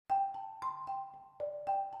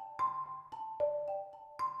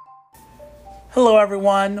Hello,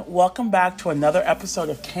 everyone. Welcome back to another episode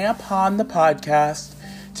of Camp Han, the podcast.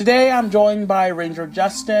 Today, I'm joined by Ranger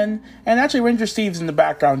Justin, and actually Ranger Steve's in the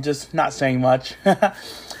background, just not saying much.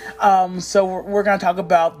 So we're going to talk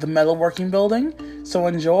about the metalworking building. So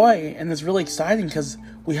enjoy, and it's really exciting because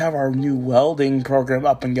we have our new welding program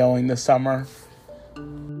up and going this summer.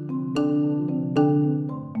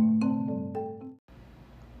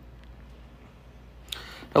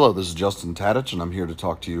 Hello, this is Justin Tadich, and I'm here to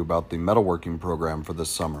talk to you about the metalworking program for this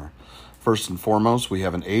summer. First and foremost, we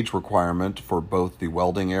have an age requirement for both the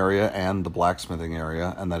welding area and the blacksmithing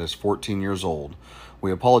area, and that is 14 years old.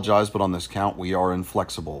 We apologize, but on this count, we are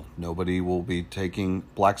inflexible. Nobody will be taking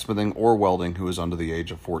blacksmithing or welding who is under the age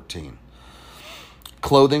of 14.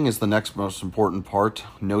 Clothing is the next most important part.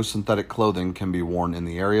 No synthetic clothing can be worn in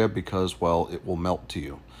the area because, well, it will melt to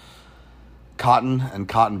you. Cotton and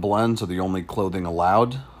cotton blends are the only clothing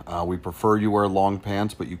allowed. We prefer you wear long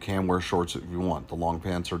pants, but you can wear shorts if you want. The long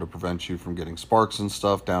pants are to prevent you from getting sparks and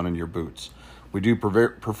stuff down in your boots. We do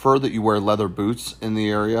prefer that you wear leather boots in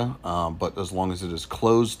the area, but as long as it is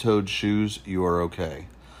closed-toed shoes, you are okay.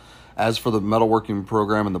 As for the metalworking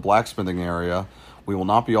program in the blacksmithing area, we will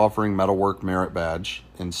not be offering Metalwork Merit Badge.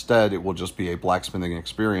 Instead, it will just be a blacksmithing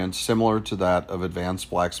experience similar to that of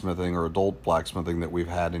advanced blacksmithing or adult blacksmithing that we've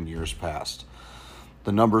had in years past.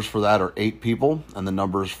 The numbers for that are 8 people, and the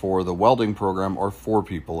numbers for the welding program are 4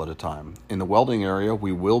 people at a time. In the welding area,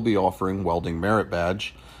 we will be offering Welding Merit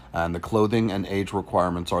Badge, and the clothing and age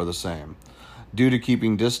requirements are the same. Due to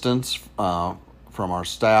keeping distance from our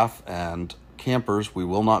staff and campers, we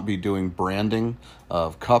will not be doing branding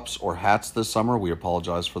of cups or hats this summer. We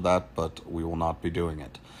apologize for that, but we will not be doing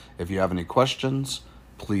it. If you have any questions,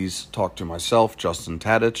 please talk to myself, Justin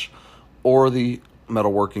Tadich, or the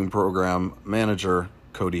metalworking program manager,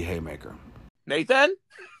 Cody Haymaker. Nathan?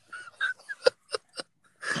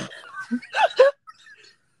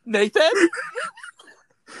 Nathan?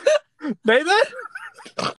 Nathan?